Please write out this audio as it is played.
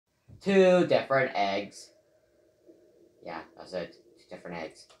2 different eggs. Yeah, that's it. 2 different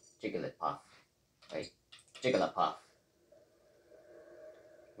eggs. Jigglypuff. Wait, Jigglypuff.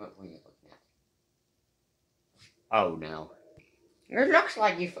 What were you looking at? Oh no. It looks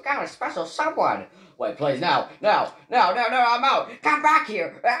like you forgot a special someone. Wait, please, no, I'm out. Come back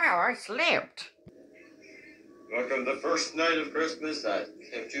here. Ow, I slipped. Welcome to the first night of Christmas that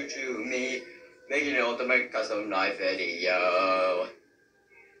came true to me, making an ultimate custom night video.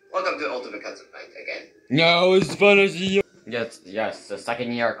 Welcome to Ultimate Custom Night again. No, it's fun as you. Yes, the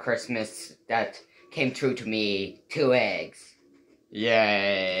second year of Christmas that came true to me. 2 eggs.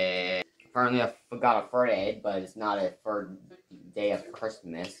 Yay. Apparently I forgot a 3rd egg, but it's not a 3rd day of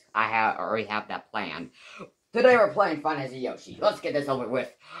Christmas. I already have that planned. Today we're playing Fun as a Yoshi. Let's get this over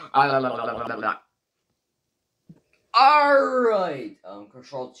with. Alright.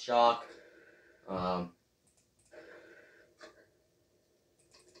 Controlled shock.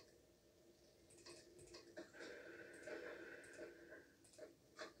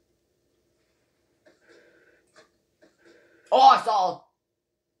 Oh, I saw.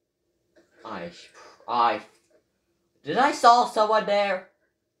 Did I saw someone there?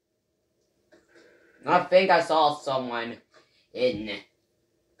 I think I saw someone in.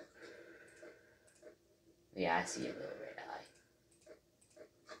 Yeah, I see a little red eye.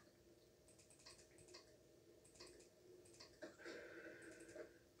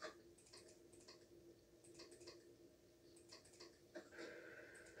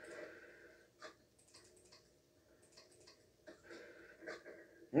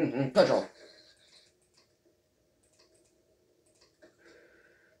 Control.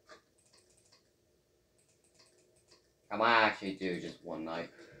 I might actually do just one night.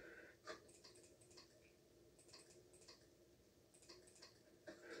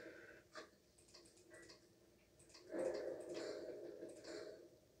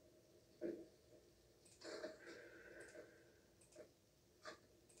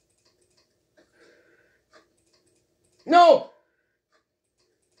 No!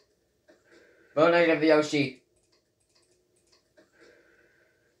 Vote negative Yoshi.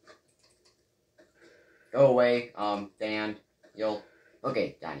 Go away, Dan.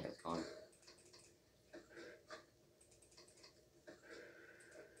 Okay, Daniel's gone.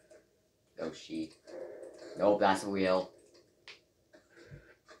 Yoshi. Nope, that's a wheel.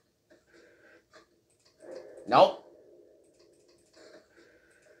 Nope.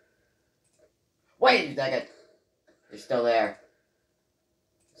 Wait a second. You're still there.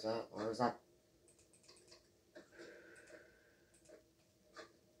 Is that, where was that?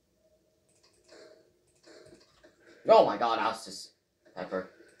 Oh my god, I was just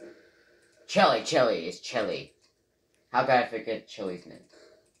Pepper. Chili is Chili. How could I forget Chili's name?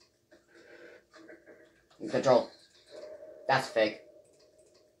 Control. That's fake.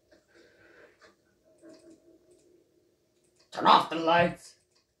 Turn off the lights.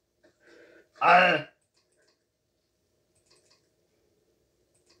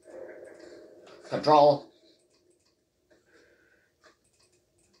 Control.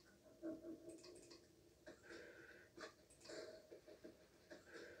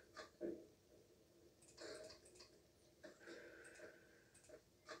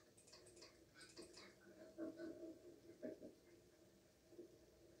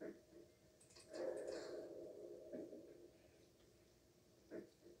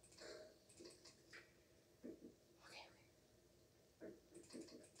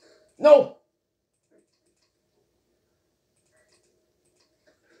 No!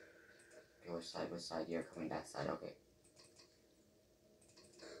 Go side by side, you're coming that side, okay.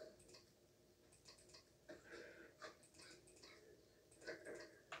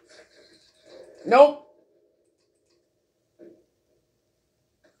 Nope!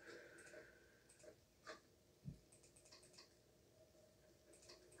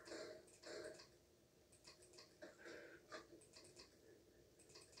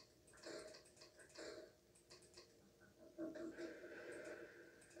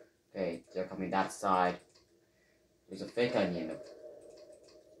 Okay, they're coming that side. There's a fake onion.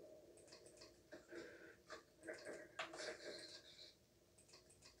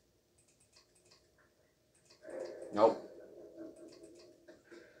 Nope.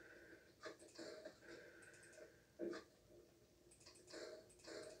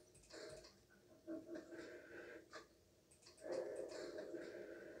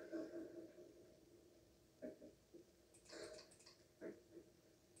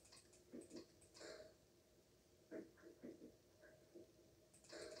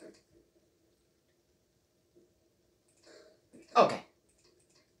 Okay.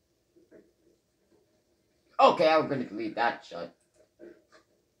 Okay, I'm gonna delete that shot.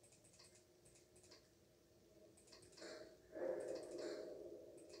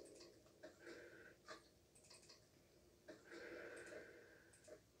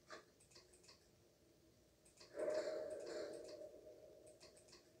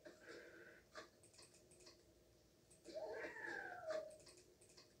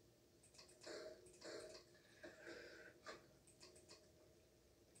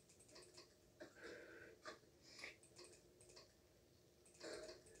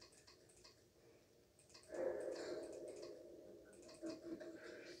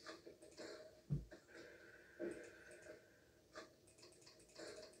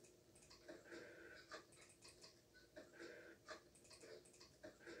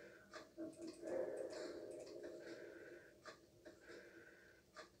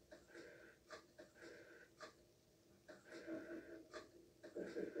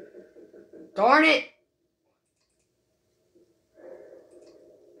 Darn it!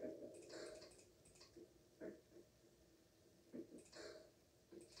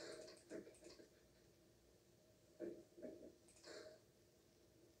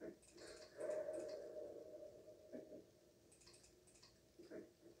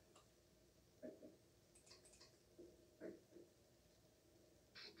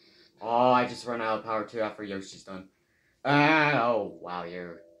 Oh, I just run out of power too after Yoshi's done. Oh, wow,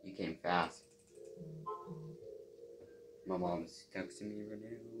 you came fast. My mom's texting me right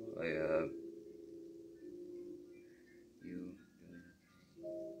now. You.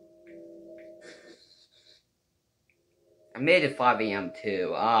 I made it 5 a.m.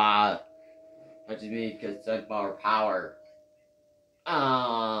 too. That just means because I more power.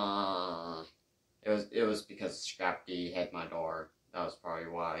 It was because Scrappy hit my door. That was probably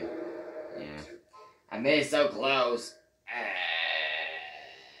why. Yeah. I made it so close.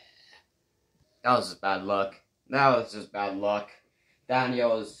 That was just bad luck. That was just bad luck.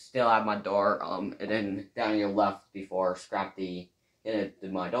 Daniel was still at my door, and then Daniel left before Scrappy hit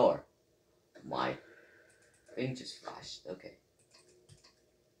my door. My thing just flashed. Okay.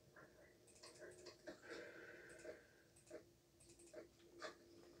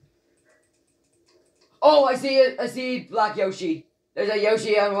 Oh, I see it. I see Black Yoshi. There's a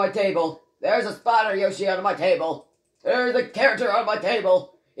Yoshi on my table. There's a spider Yoshi on my table. There's a character on my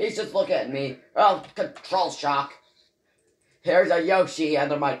table. He's just looking at me. Oh, control shock. There's a Yoshi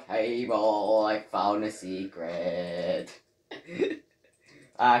under my table. I found a secret.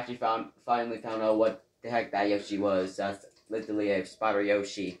 I actually finally found out what the heck that Yoshi was. That's literally a spider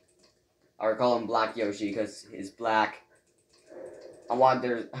Yoshi. I would call him Black Yoshi because he's black. I want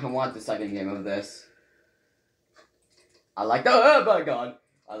the second game of this. I like the oh my god.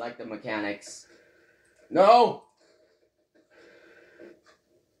 I like the mechanics. No!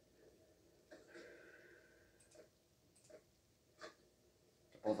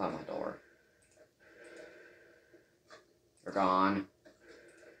 Both out my door. They're gone.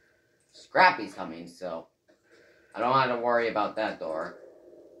 Scrappy's coming, so I don't have to worry about that door.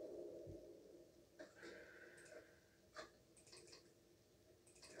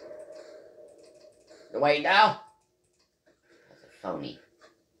 Wait now. That's a phony.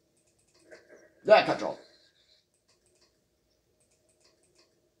 That control.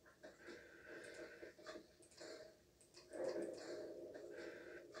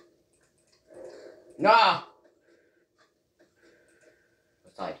 No!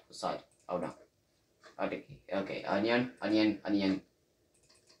 What side? What side? Oh no. Okay, onion, onion, onion.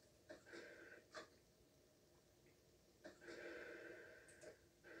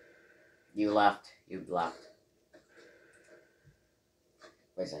 You left. You left.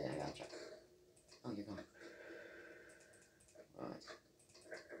 Wait a second, I gotcha. Oh, you're gone. Alright.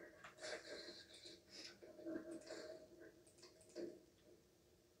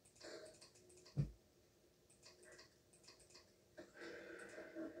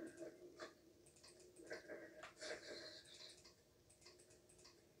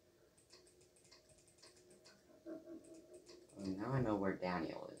 Now I know where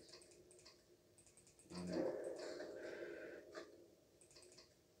Daniel is.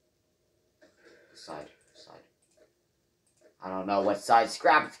 Side. I don't know what side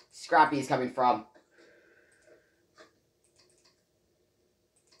Scrappy is coming from.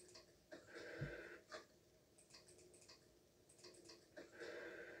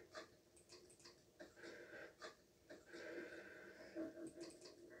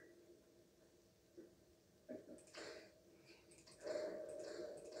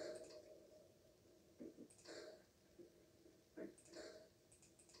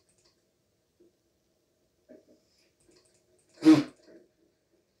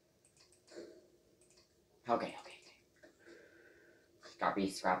 Okay.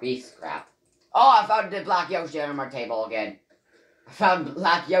 Scrap. Oh, I found the Black Yoshi under my table again. I found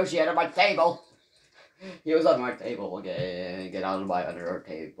Black Yoshi under my table. He was on my table again. Get out of my under our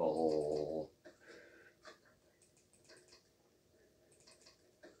table.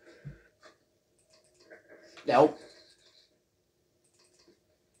 Nope.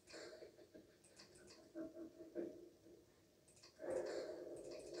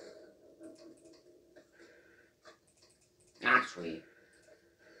 Actually,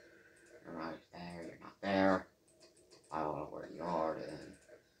 you're right there, you're not there. I don't know where you are then.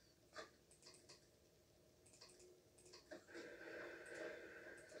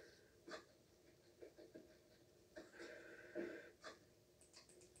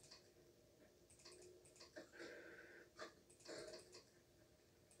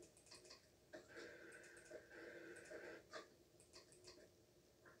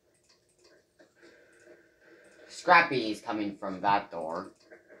 Scrappy is coming from that door.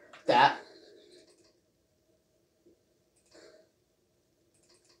 That.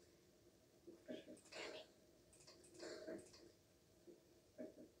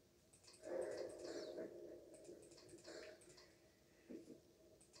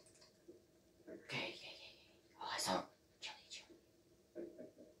 Okay. Oh, I saw Chili.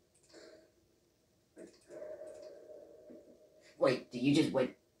 Wait, did you just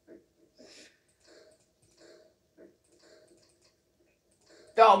wait?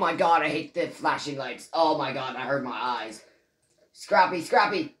 Oh my god, I hate the flashing lights. Oh my god, I hurt my eyes.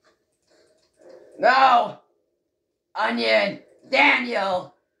 Scrappy. No! Onion!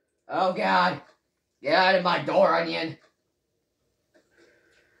 Daniel! Oh god. Get out of my door, Onion.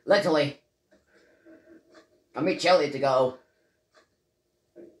 Literally. I need Chili to go.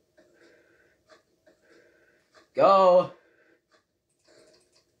 Go.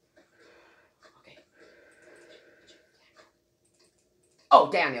 Okay. Oh,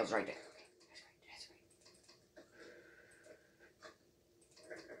 Daniel's right there. Okay. That's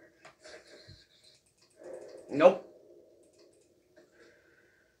right. Nope.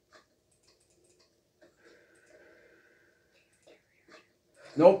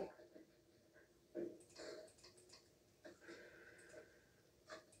 Nope.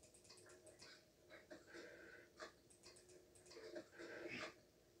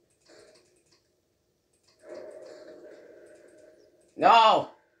 No!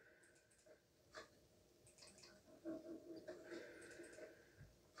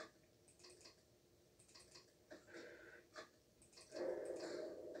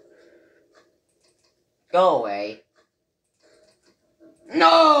 Go away.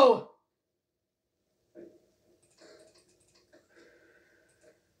 No!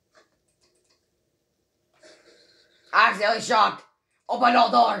 I'm accidentally shocked. Open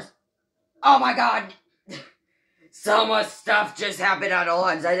all doors. Oh my god. So much stuff just happened at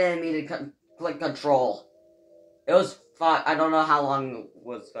once. I didn't mean to click control. It was fun. I don't know how long it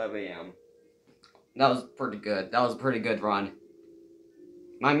was 5 a.m. That was pretty good. That was a pretty good run.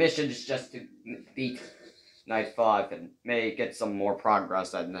 My mission is just to beat night 5 and maybe get some more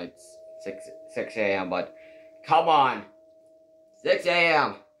progress at night 6 a.m. But come on. 6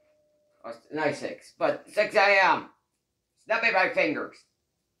 a.m. Or night 6. But 6 a.m. Snapping my fingers.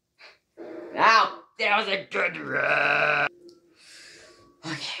 Now, that was a good run.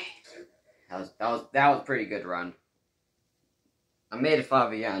 Okay. That was a pretty good run. I made it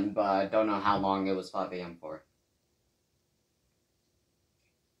 5 a.m., but I don't know how long it was 5 a.m. for.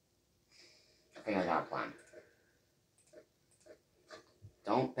 I think I got a plan.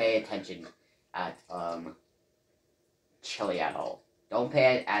 Don't pay attention at Chili at all. Don't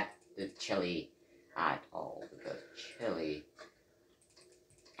pay at the Chili at all, because Chili.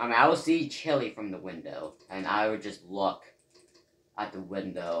 I mean, I will see Chili from the window, and I would just look at the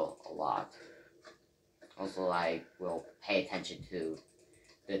window a lot. Also, I will pay attention to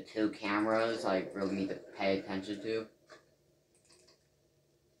the 2 cameras I really need to pay attention to.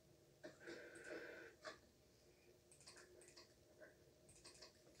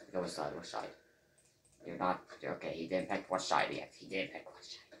 Go which side? You're not. Okay, he didn't pick what side yet. He didn't pick what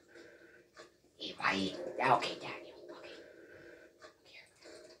side. Why? Okay, Daniel.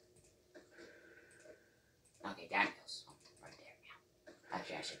 Okay, Daniel's right there now.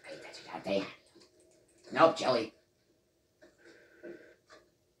 Actually, I should pay attention to Daniel. Nope, Jelly.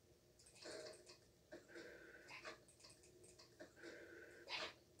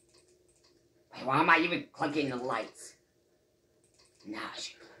 Wait, why am I even clicking the lights? Now I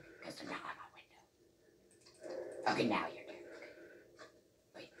should click, because they're not on my window. Okay, now you're there.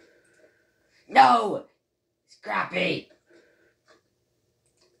 Okay. Wait. No! Scrappy!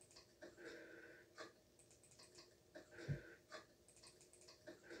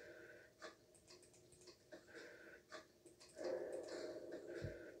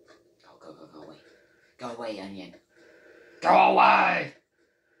 Go away. Go away, Onion. Go away!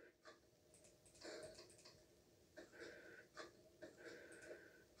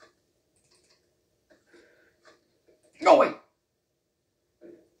 Go away!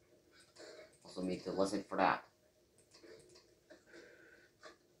 Also need to listen for that.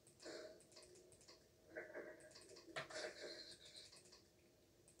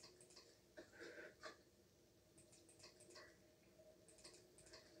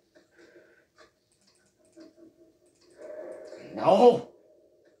 No!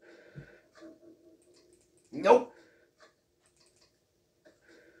 Nope!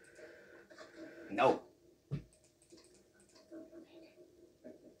 No!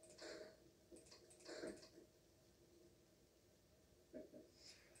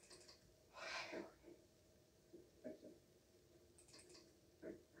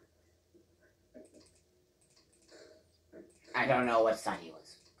 I don't know what side he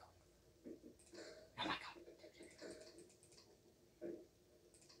was. Oh my god.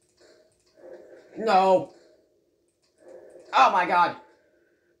 No! Oh my god!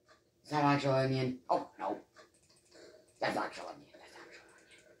 Is that actual onion? Oh, no. That's actual onion. That's actual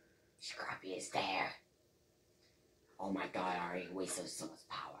onion. Scrappy is there. Oh my god, I already wasted so much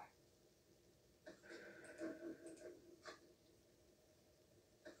power.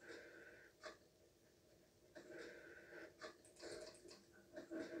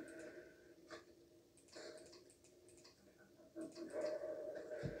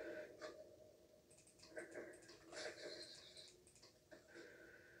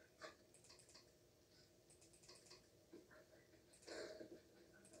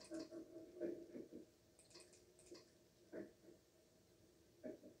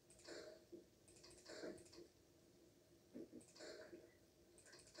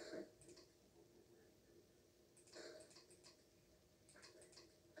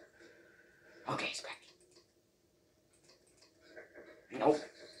 Okay, Scrappy. Nope.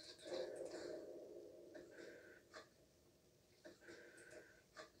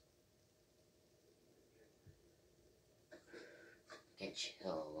 Get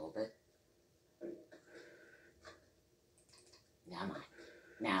chill a little bit. Now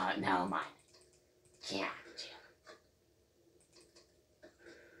mine. Now mine. Yeah, chill.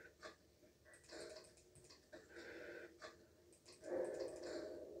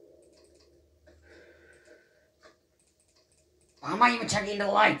 Why am I even checking the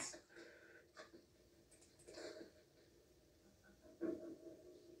lights? Okay,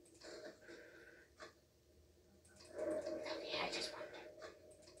 I just wonder.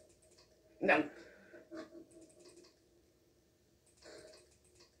 No.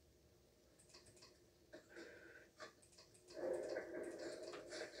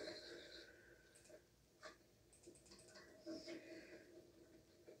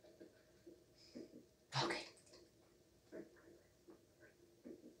 Okay.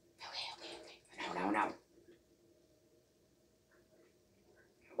 Okay. No.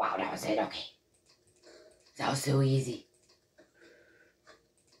 Wow, that was it. Okay. That was so easy.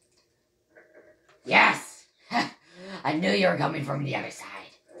 Yes! I knew you were coming from the other side.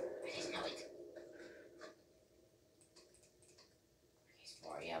 I just knew it. He's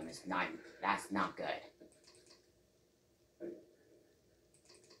 4 a.m. is not. That's not good.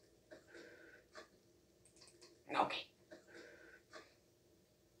 Okay.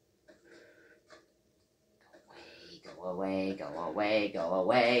 Go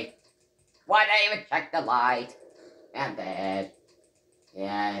away. Why'd I even check the light? I'm dead.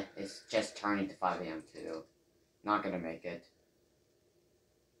 Yeah, it's just turning to 5 a.m. too. Not gonna make it.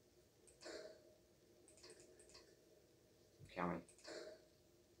 Camera.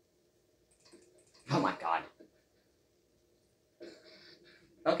 Oh my god.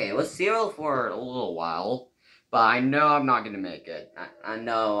 Okay, let's seal for a little while. But I know I'm not gonna make it. I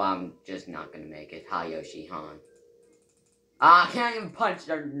know I'm just not gonna make it. Hi, Yoshi, Han. I can't even punch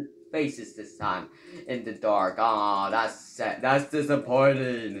their faces this time in the dark. Aw, that's sad. That's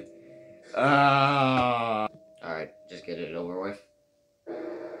disappointing. Alright, just get it over with.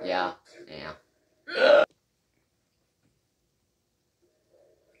 Yeah.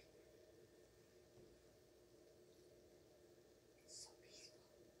 So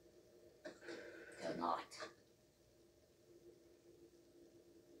peaceful. Till not.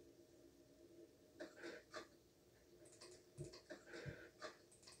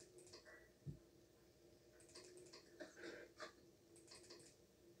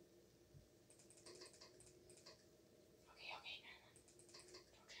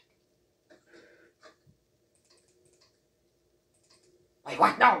 Wait,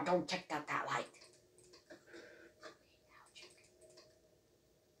 what? No, don't check that light. Now check.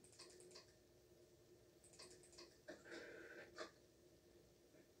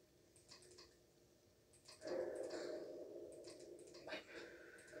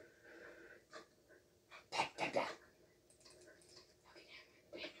 Check that.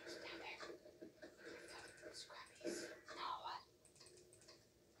 Okay, Daniel's down there. Scrappies. No, what?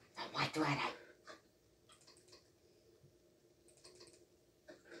 No, why do I?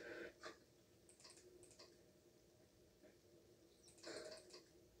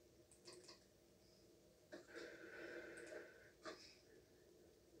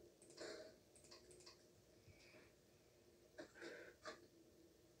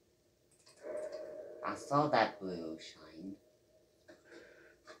 I saw that blue shine.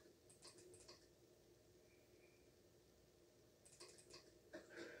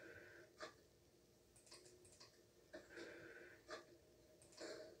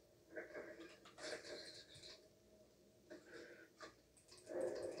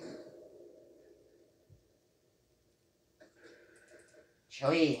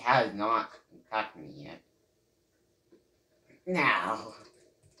 Chili has not attacked me yet. Now.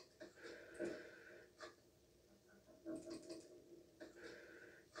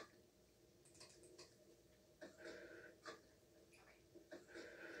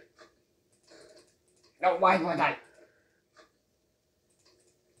 No, why would I?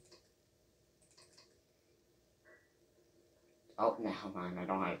 Oh, never mind. I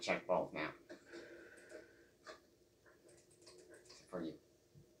don't have to check both now. Except for you.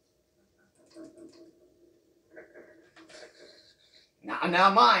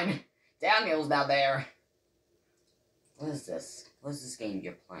 Now mine! Daniel's now there! What is this? What is this game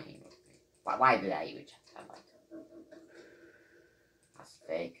you're playing with me? Why did I even check that button? That's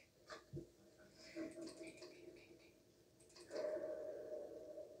fake.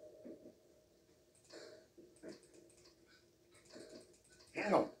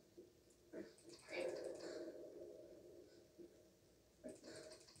 No!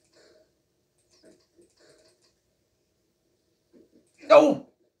 No!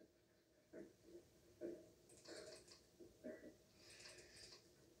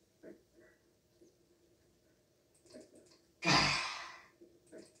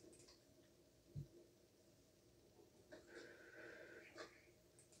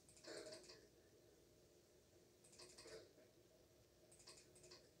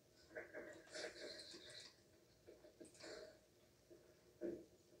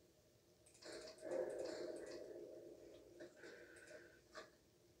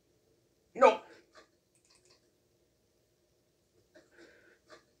 No!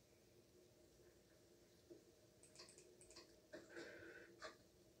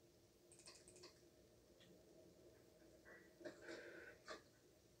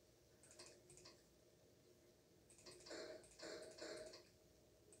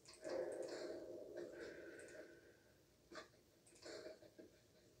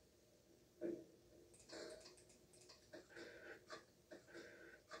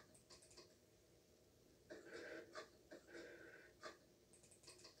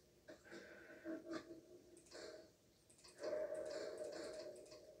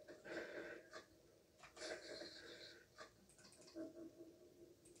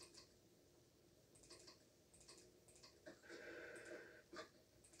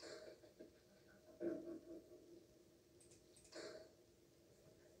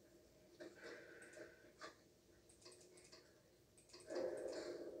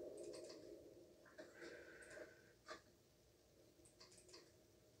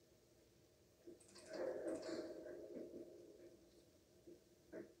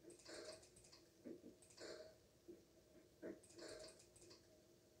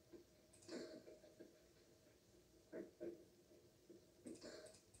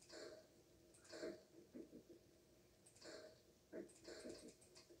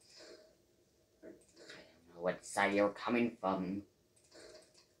 What side you're coming from?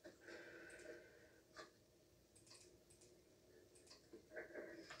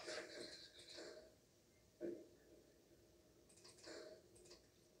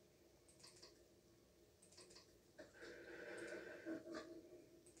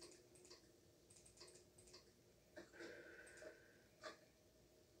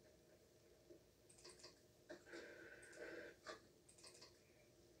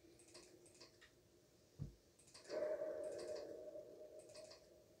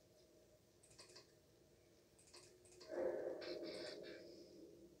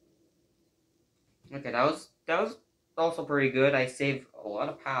 Okay, that was also pretty good. I saved a lot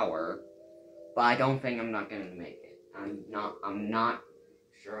of power, but I don't think I'm not gonna make it. I'm not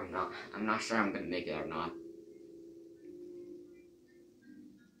sure I'm not sure I'm gonna make it or not.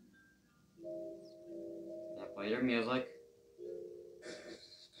 Yeah, play your music.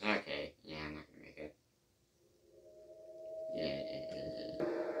 Okay, yeah, I'm not gonna make it.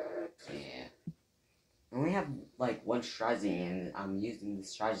 Yeah. I only have like one strategy, and I'm using the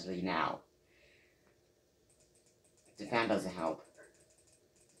strategy now. The fan doesn't help.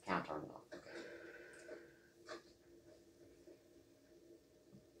 Can't turn it off. Okay.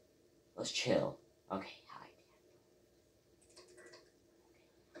 Let's chill. Okay, hi.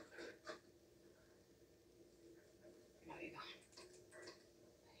 No, you're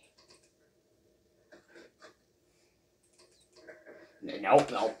gone.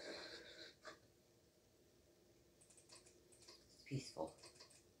 Nope. It's peaceful.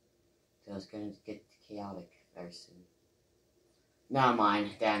 So it's gonna get chaotic very soon. Never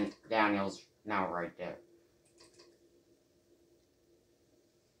mind. Daniel's now right there.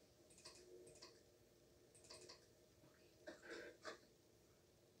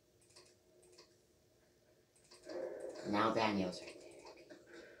 Now Daniel's right there. Okay.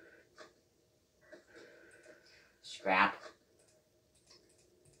 scrap.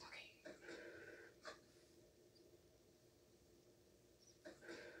 Okay.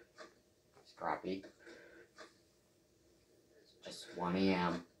 Scrappy. It's just 1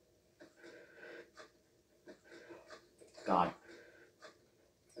 a.m. God.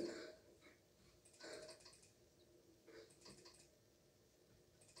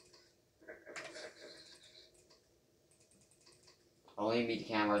 Only meet the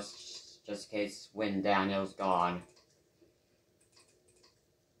cameras just in case when Daniel's gone.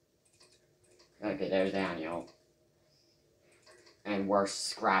 Okay, there's Daniel. And where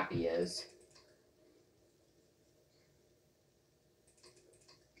Scrappy is.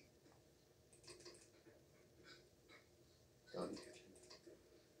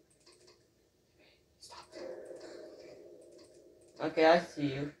 Stop. Okay, I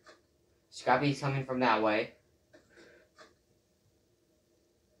see you. Scrappy's coming from that way.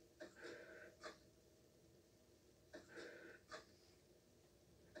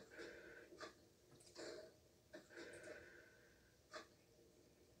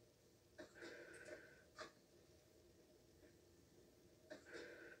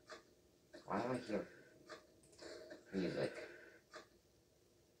 Why do I hear music?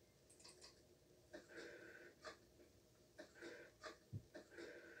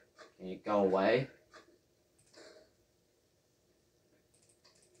 Can you go away?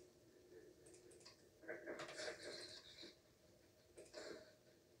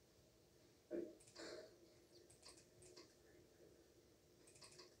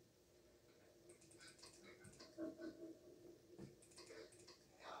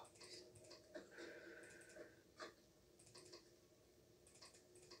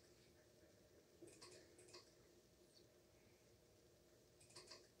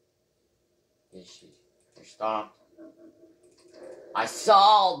 Is she? Or stopped? I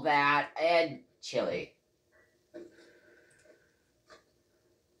saw that and chili.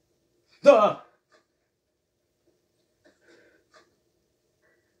 Duh!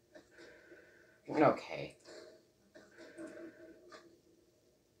 Okay.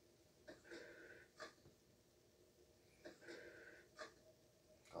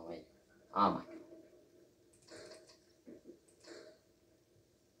 Oh wait. Oh my.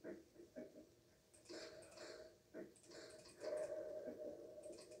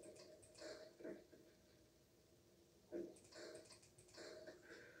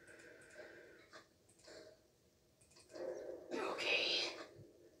 Okay.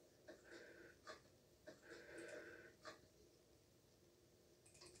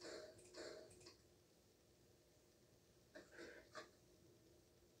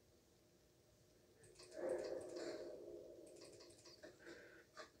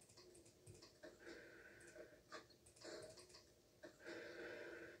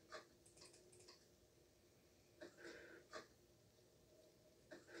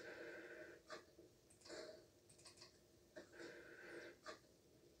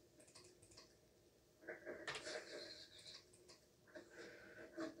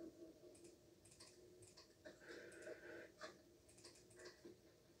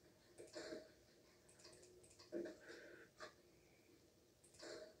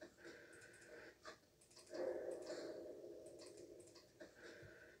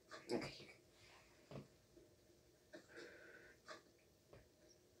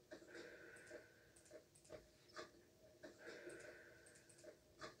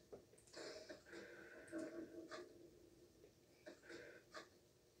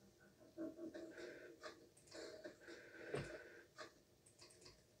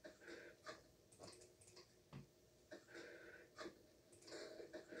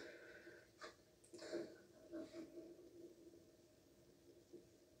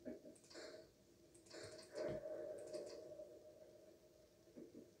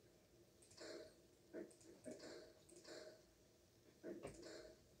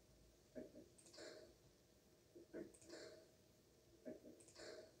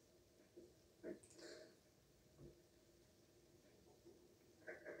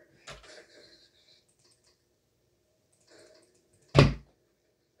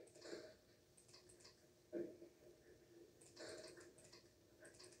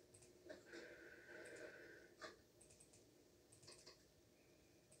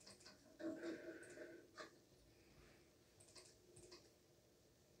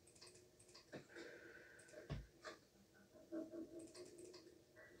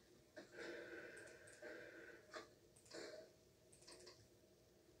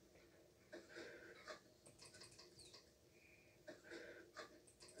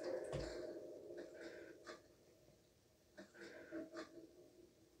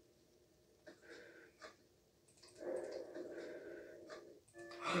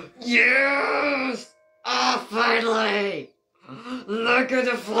 Yes! Ah, finally! Look at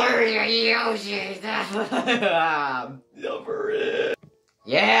the flurry of Yoshi! Over it.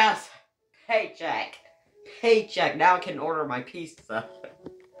 Yes! Paycheck! Paycheck! Now I can order my pizza.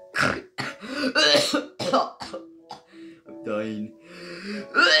 I'm dying.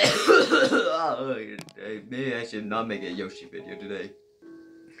 Maybe I should not make a Yoshi video today.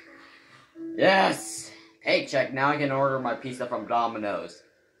 Yes! Paycheck, now I can order my pizza from Domino's.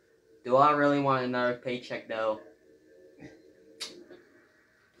 Do I really want another paycheck though?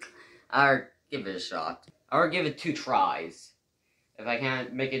 I'll give it a shot. Or give it 2 tries. If I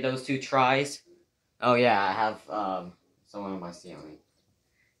can't make it those 2 tries. Oh yeah, I have someone on my ceiling.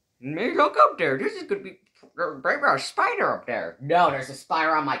 Maybe look up there. This is gonna be a spider up there. No, there's a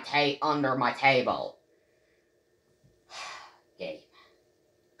spider on my under my table. Game.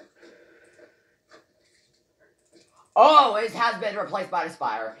 Oh, it has been replaced by the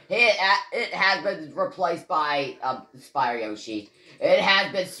spider. It has been replaced by Spider Yoshi. It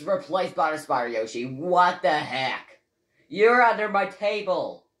has been replaced by the Spider Yoshi. What the heck? You're under my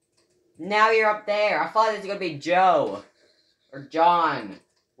table. Now you're up there. I thought it was gonna be Joe or John,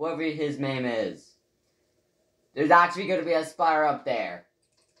 whatever his name is. There's actually gonna be a spider up there.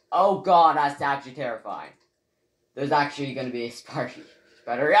 Oh god, that's actually terrifying. There's actually gonna be a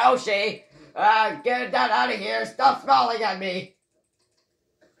Spider Yoshi! Get that out of here! Stop smiling at me!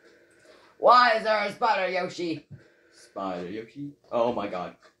 Why is there a Spider Yoshi? Spider Yoshi? Oh my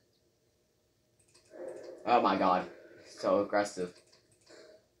god. Oh my god. So aggressive.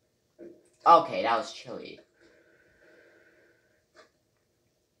 Okay, that was chilly.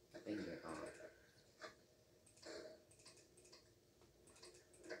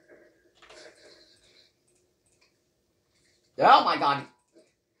 Oh my god!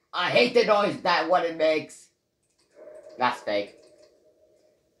 I hate the noise that what it makes! That's fake.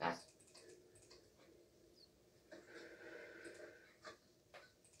 That's...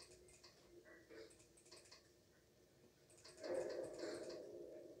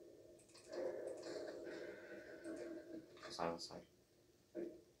 Silence side.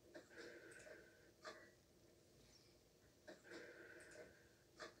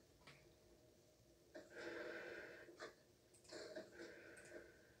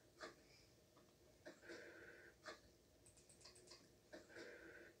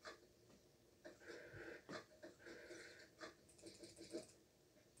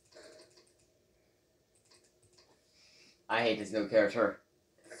 I hate this new character.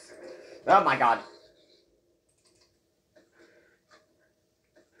 Oh my god.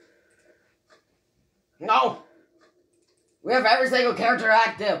 No! We have every single character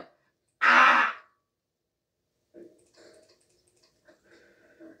active! Ah!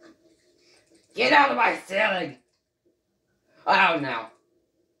 Get out of my ceiling! Oh no.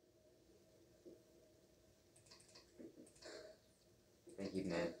 Thank you,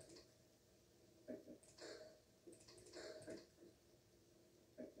 man.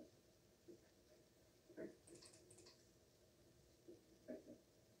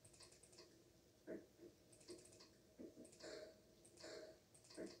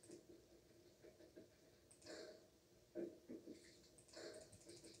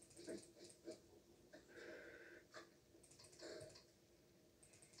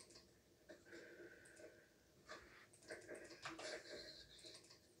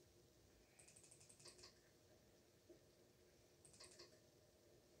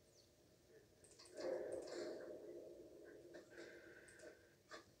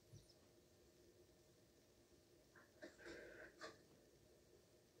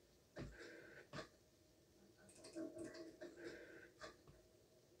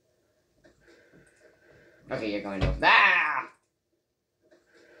 Okay, you're going to... Ah!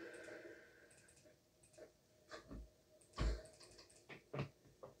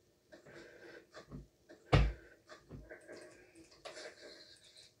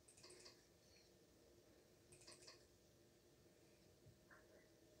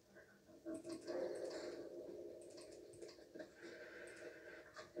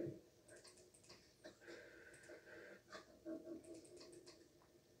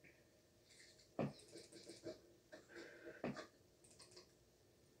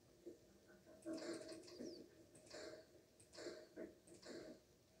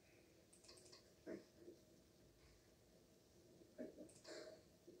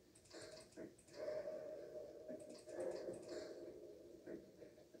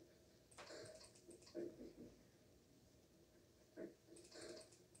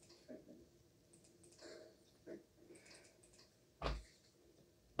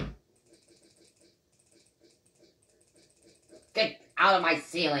 out of my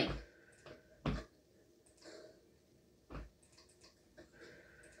ceiling.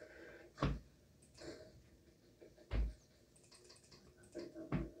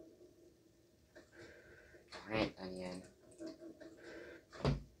 Alright, onion.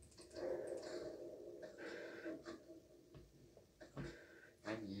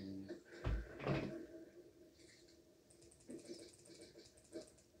 Onion.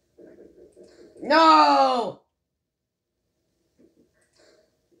 No!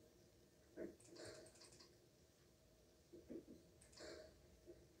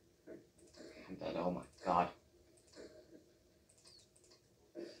 I'm dead. Oh my god.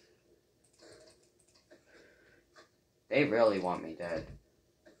 They really want me dead.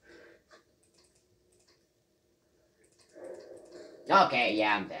 Okay,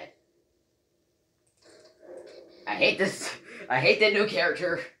 yeah, I'm dead. I hate this. I hate the new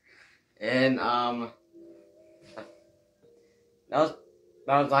character. And, that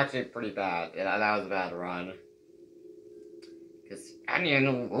was actually pretty bad. Yeah, that was a bad run. Because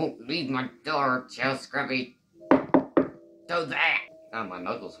Onion won't leave my door, tell Scrubby. Do that! Oh, my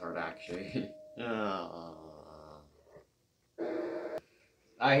knuckles hurt, actually.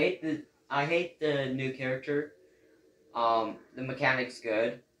 I hate the new character. The mechanic's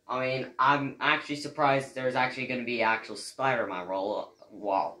good. I mean, I'm actually surprised there's actually going to be actual Spider-Man roll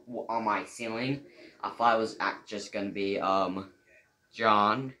on my ceiling. I thought it was just going to be,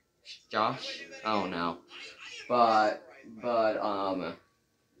 Josh? Oh no. But,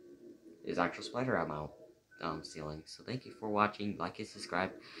 there's actual spider at my, ceiling. So thank you for watching. Like and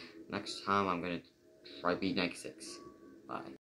subscribe. Next time I'm going to try beat next 6. Bye.